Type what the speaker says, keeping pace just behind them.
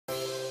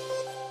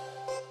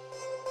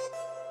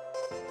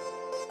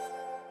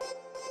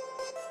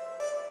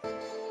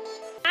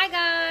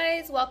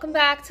guys, welcome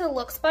back to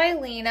Looks by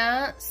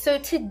Lena. So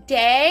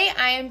today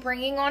I am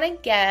bringing on a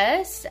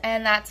guest,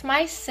 and that's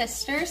my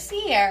sister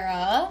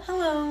Sierra.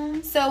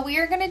 Hello. So we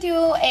are going to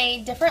do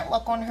a different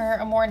look on her,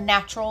 a more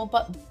natural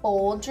but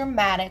bold,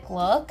 dramatic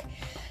look.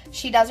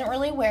 She doesn't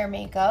really wear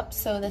makeup,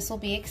 so this will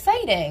be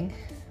exciting.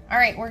 All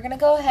right, we're going to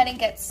go ahead and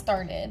get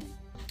started.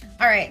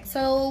 All right,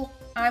 so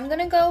I'm going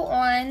to go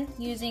on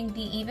using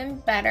the Even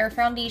Better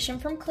foundation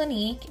from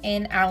Clinique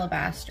in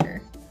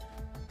Alabaster.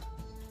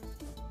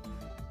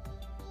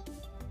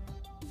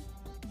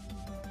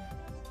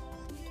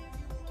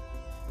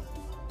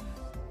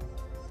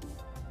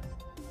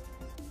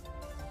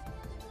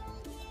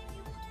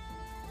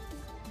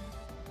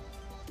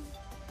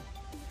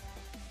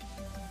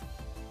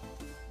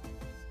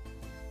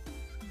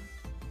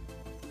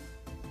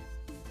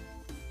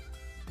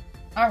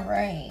 All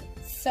right,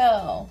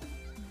 so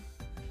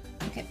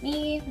look at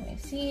me, let me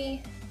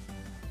see,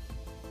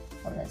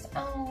 pull this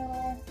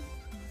out.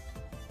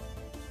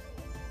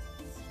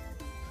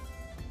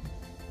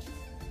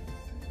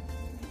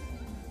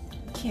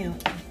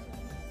 Cute.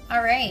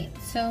 All right,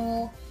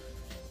 so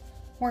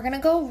we're gonna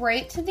go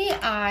right to the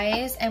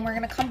eyes, and we're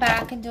gonna come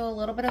back and do a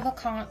little bit of a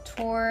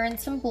contour and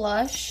some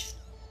blush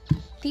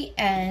at the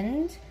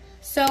end.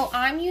 So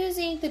I'm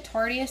using the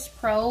Tartiet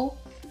Pro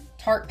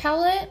Tarte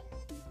palette.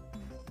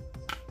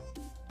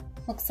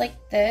 Looks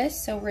like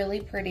this, so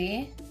really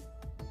pretty.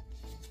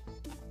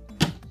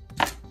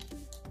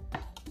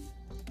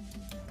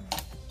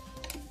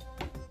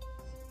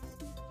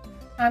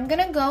 I'm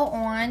gonna go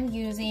on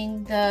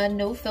using the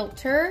No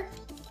Filter.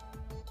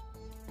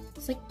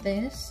 It's like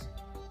this.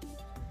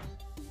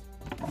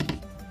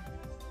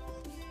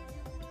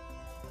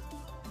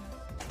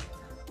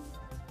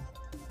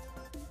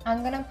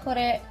 I'm gonna put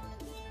it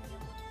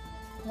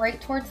right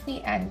towards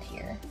the end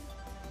here.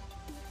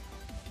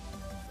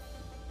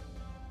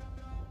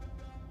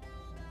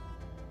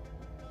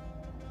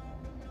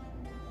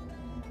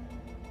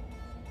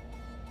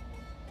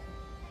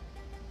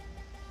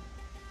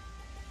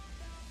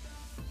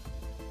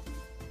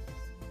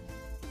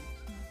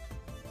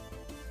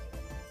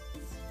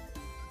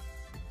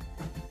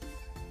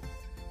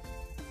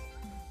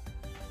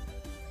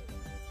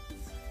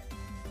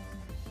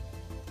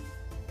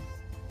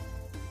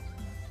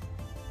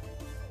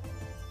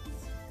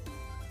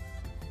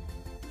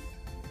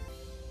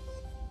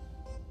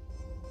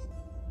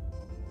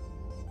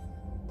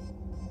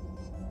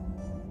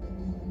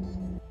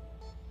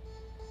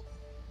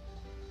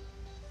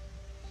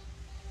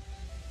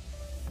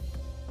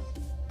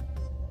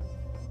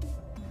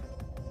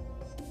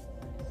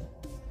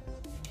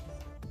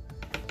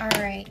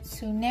 Alright,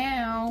 so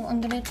now I'm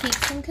going to take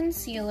some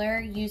concealer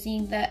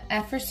using the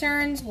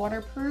OFRA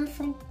Waterproof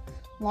from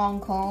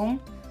LANCOME.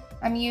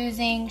 I'm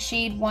using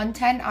shade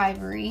 110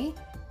 Ivorie.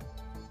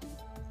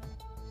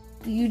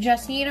 You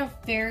just need a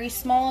very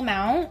small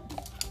amount.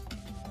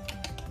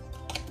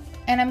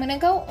 And I'm going to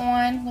go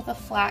on with a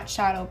flat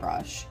shadow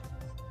brush.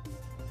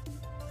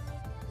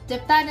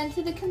 Dip that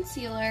into the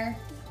concealer.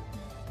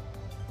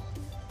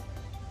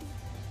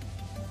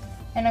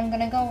 And I'm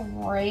going to go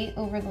right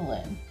over the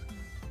lid.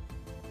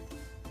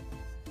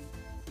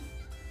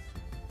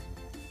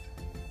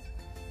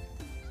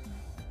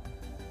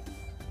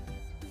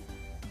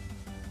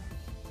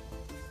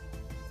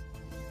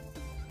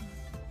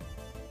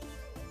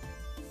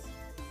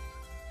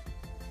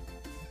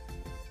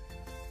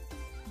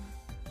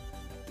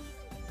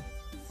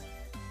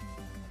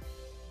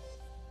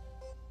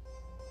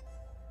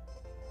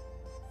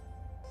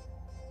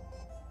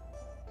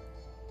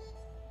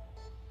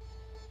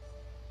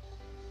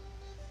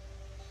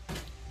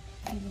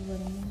 A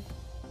little more.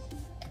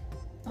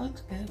 That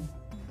looks good.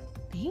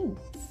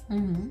 Thanks.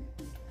 Mm-hmm.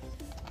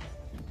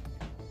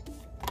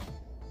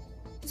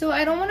 So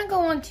I don't want to go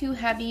on too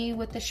heavy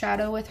with the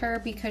shadow with her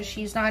because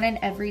she's not an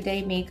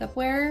everyday makeup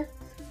wearer.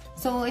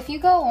 So if you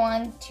go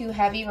on too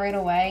heavy right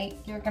away,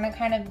 you're going to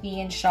kind of be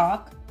in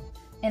shock,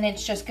 and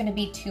it's just going to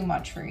be too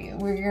much for you,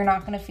 where you're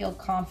not going to feel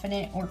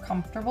confident or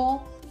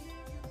comfortable.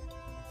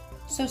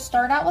 So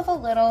start out with a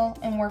little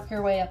and work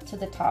your way up to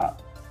the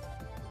top.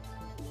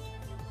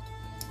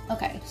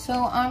 Okay,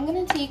 so I'm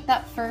gonna take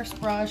that first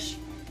brush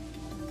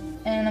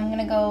and I'm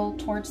gonna go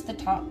towards the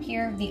top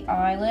here of the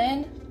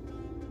eyelid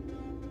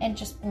and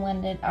just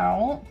blend it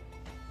out.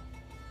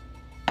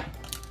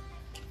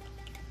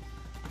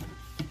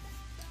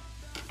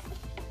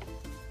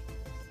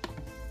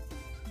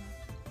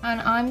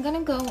 And I'm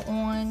gonna go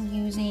on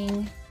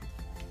using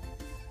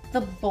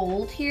the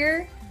Bold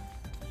here.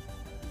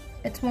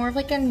 It's more of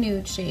like a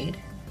nude shade.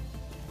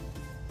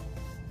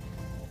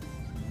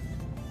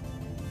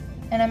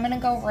 And I'm gonna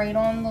go right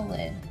on the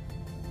lid.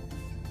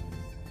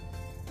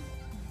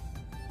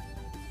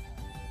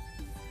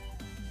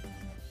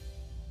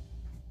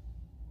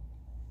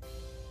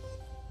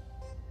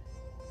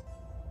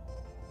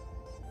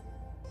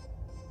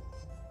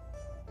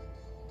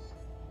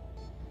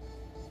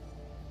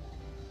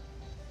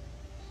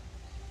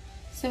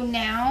 So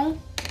now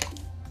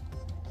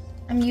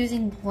I'm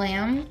using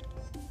Glam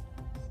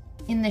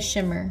in the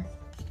shimmer.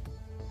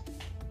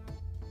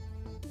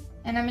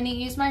 And I'm going to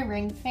use my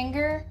ring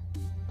finger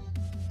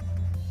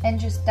and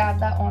just dab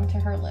that onto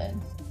her lid.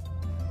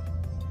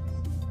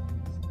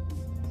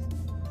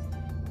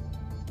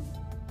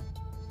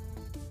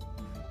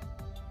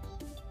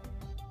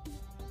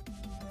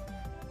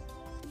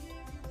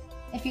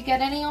 If you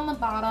get any on the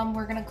bottom,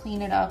 we're going to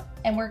clean it up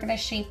and we're going to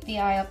shape the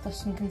eye up with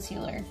some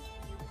concealer.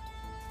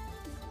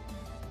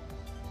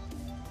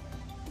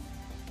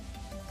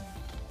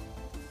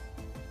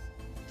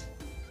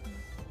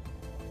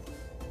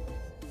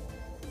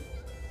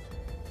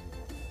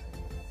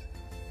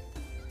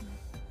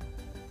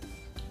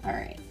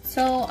 Alright,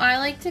 so I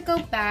like to go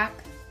back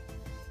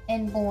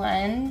and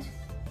blend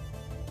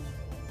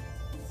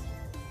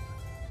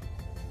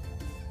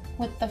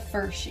with the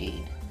first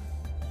shade.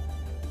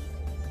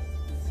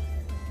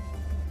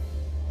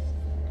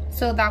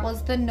 So that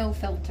was the No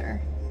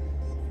Filter.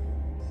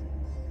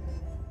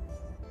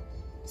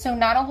 So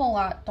not a whole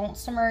lot. Don't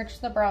submerge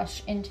the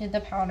brush into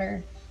the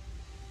powder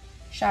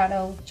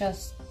shadow.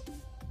 Just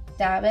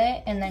dab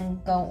it and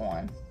then go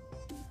on.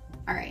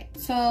 Alright,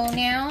 so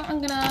now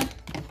I'm gonna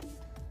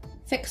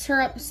fix her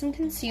up with some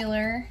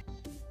concealer.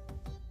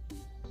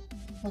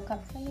 Look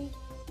up for me.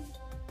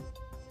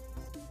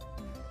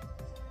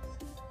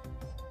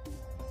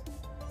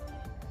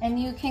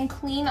 And you can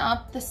clean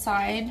up the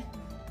side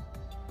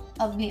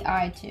of the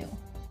eye too.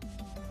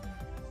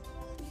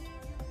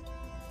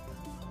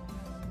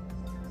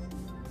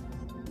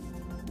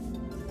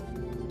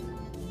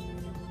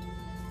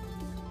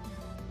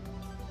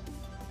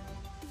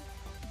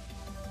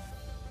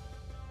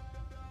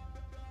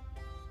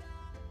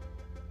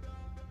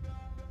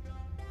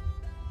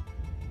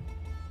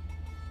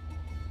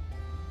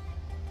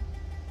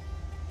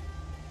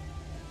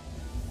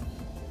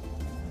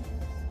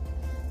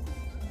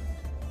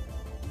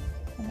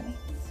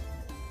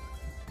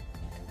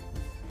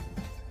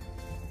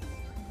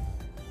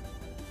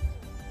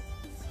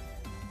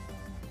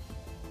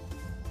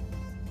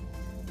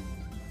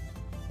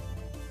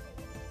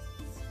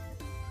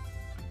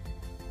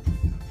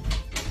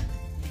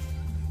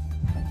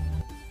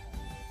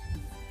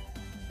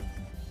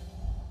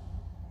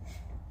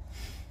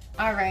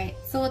 Alright,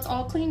 so it's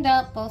all cleaned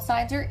up. Both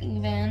sides are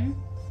even.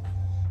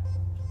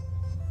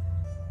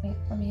 Wait,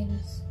 let me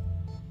just...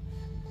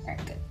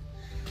 Alright, good.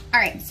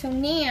 Alright, so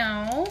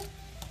now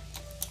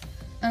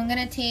I'm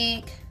gonna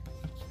take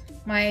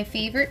my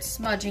favorite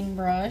smudging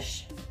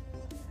brush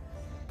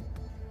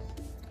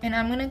and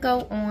I'm gonna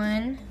go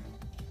on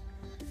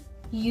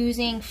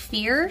using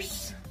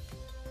Fierce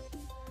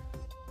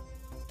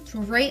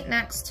right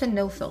next to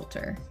No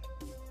Filter.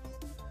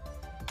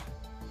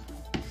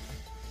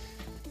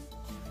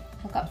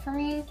 Look up for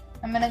me.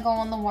 I'm gonna go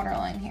on the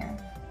waterline here.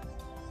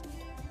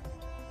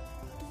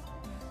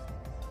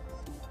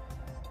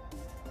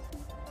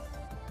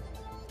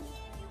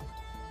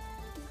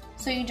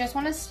 So you just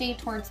want to stay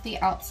towards the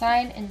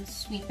outside and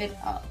sweep it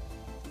up.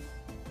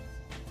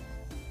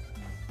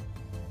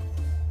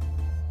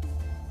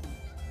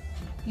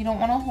 You don't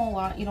want a whole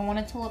lot. You don't want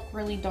it to look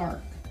really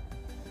dark.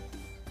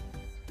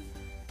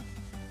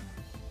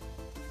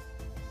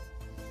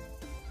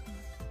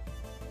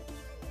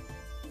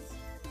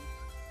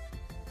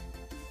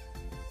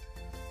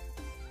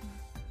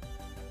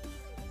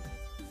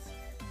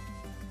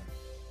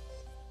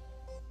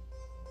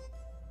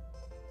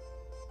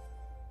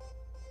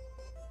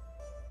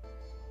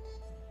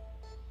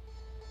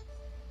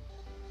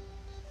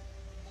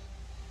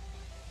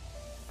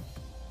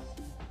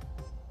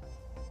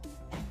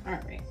 All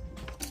right.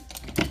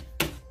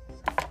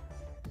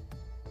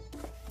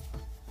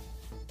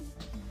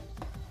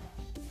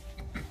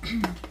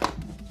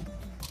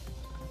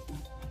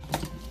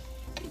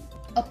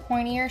 A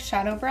pointier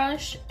shadow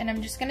brush, and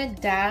I'm just gonna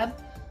dab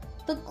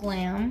the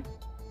Glam,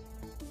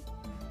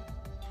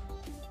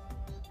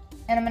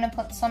 and I'm gonna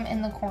put some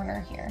in the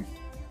corner here.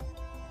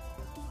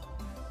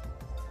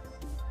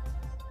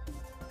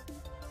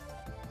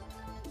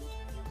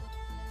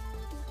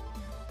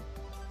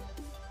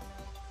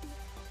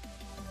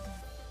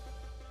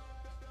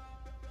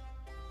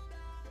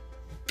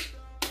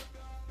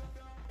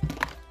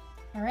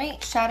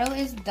 Alright, shadow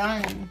is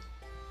done.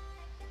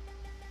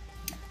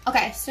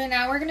 Okay, so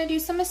now we're gonna do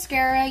some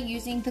mascara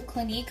using the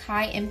Clinique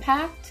High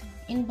Impact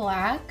in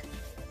black.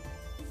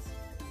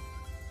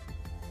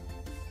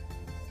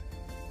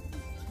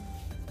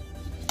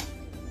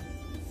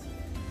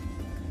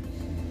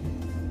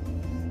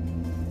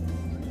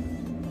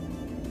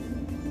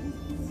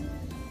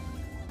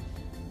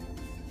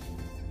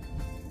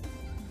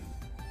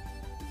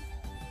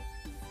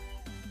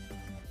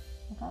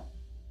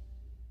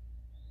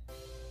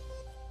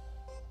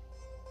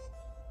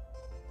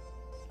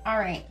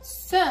 Alright,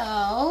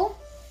 so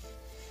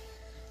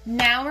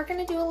now we're going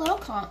to do a little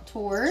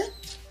contour.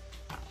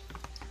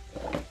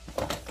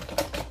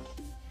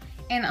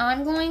 And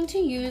I'm going to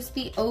use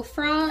the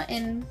OFRA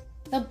in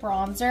the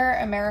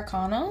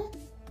Bronzer-Americano.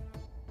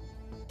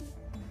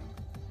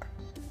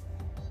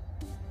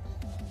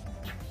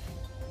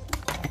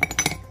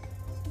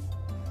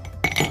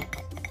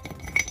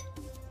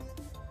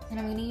 And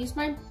I'm going to use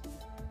my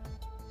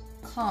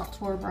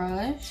contour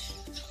brush.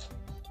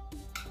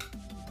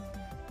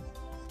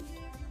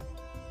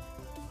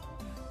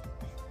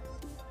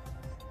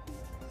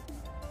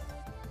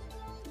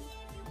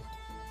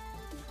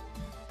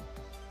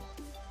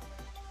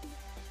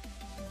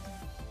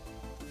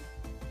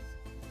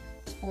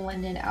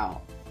 Blend it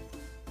out.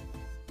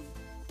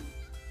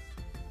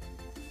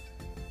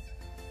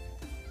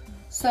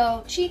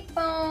 So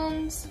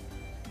cheekbones,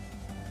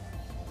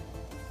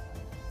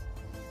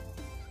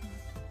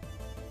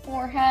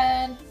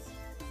 forehead,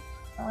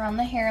 around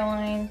the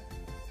hairline.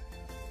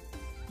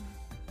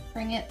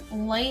 Bring it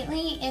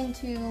lightly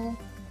into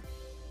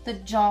the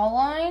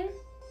jawline.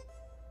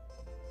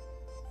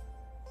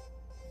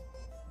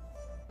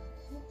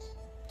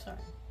 Sorry.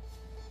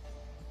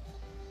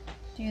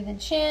 Do the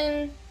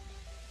chin.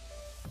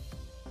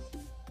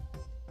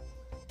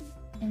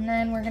 And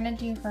then we're gonna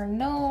do her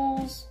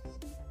nose.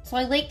 So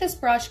I like this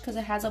brush because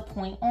it has a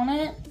point on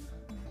it.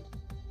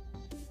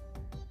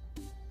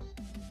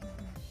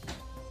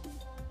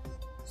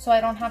 So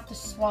I don't have to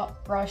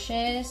swap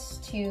brushes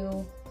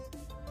to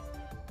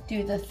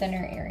do the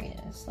thinner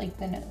areas, like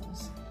the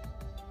nose.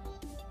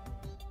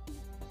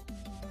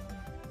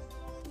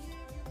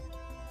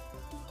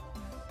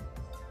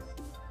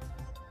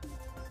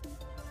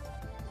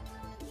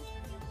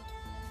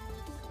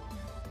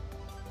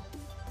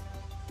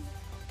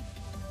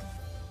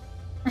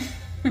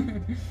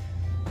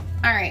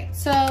 All right,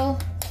 so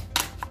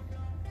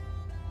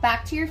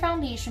back to your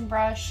foundation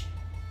brush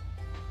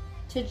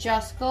to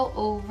just go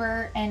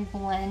over and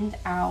blend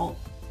out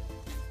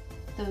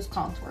those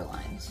contour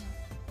lines.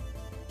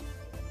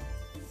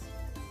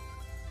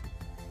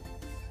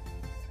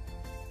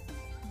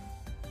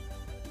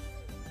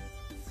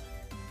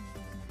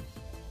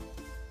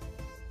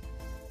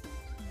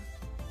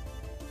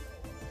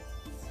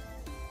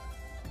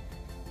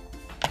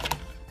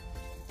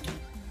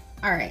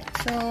 Alright,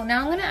 so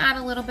now I'm going to add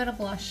a little bit of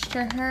blush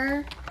to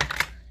her.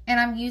 And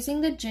I'm using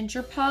the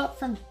Ginger Pop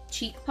from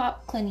Cheek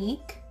Pop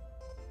Clinique.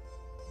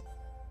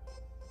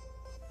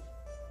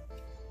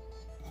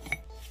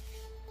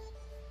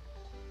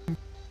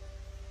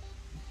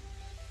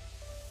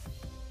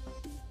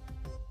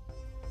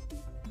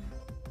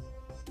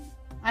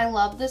 I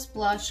love this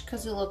blush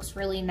because it looks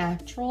really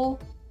natural.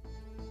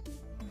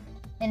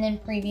 And in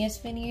previous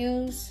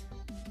videos,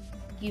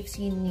 you've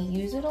seen me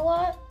use it a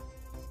lot.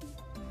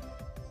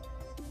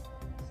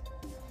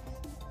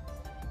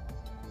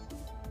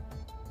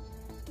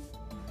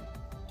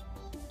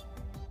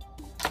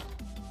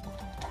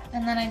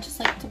 And then I just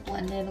like to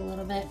blend it a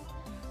little bit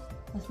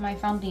with my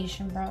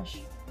foundation brush.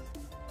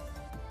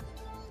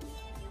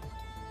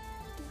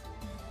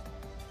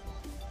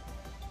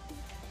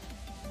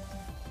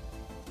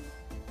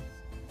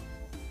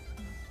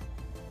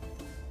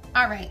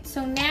 Alright,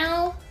 so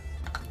now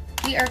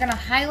we are gonna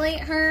highlight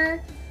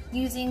her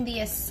using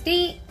the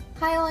Estate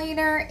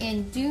highlighter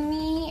in Do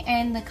Me,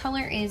 and the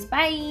color is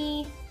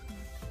Byeee.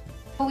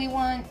 We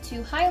want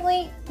to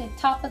highlight the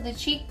top of the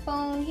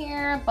cheekbone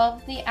here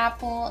above the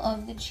apple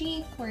of the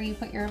cheek where you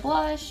put your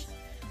blush.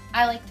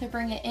 I like to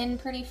bring it in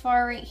pretty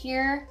far right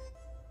here.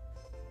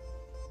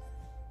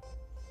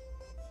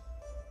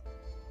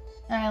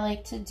 And I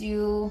like to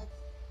do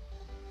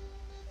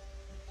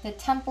the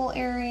temple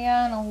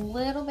area and a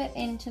little bit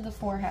into the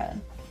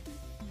forehead.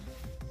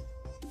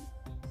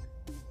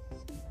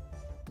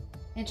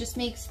 It just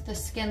makes the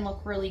skin look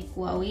really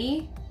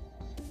glowy.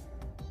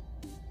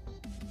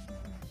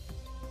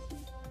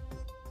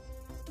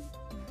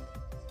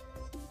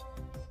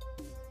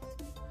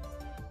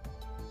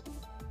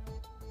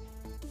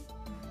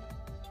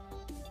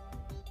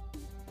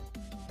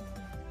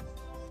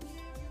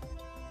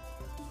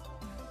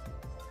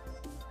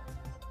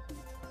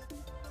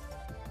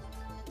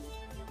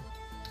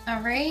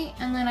 Alright,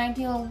 and then I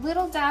do a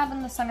little dab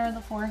in the center of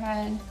the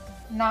forehead.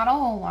 Not a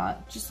whole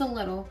lot, just a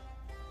little.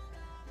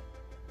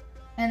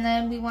 And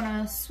then we want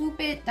to swoop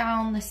it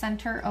down the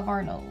center of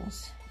our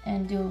nose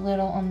and do a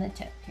little on the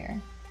tip here.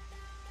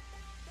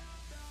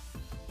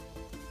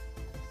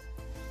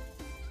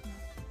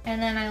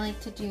 And then I like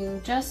to do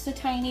just a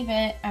tiny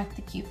bit at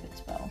the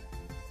Cupid's bow.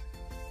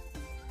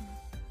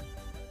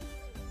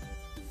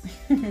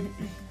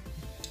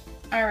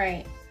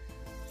 Alright.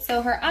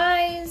 So her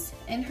eyes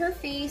and her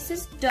face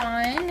is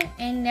done,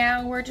 and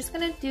now we're just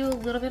gonna do a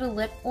little bit of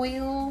lip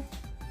oil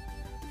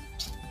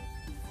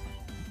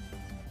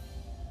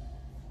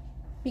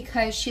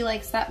because she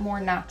likes that more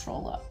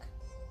natural look.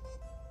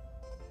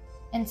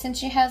 And since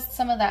she has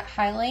some of that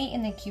highlight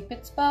in the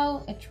Cupid's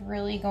bow, it's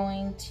really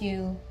going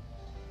to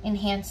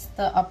enhance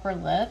the upper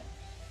lip.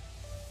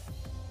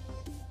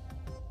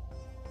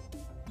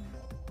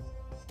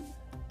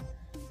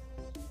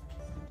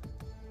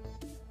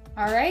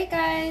 Alright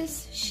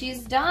guys,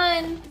 she's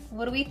done.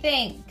 What do we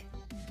think?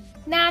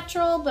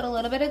 Natural, but a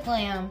little bit of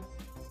glam.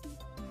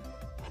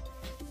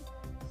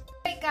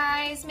 Alright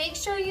guys, make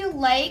sure you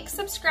like,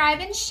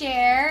 subscribe, and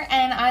share,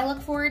 and I look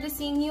forward to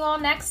seeing you all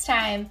next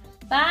time.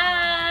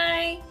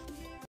 Bye!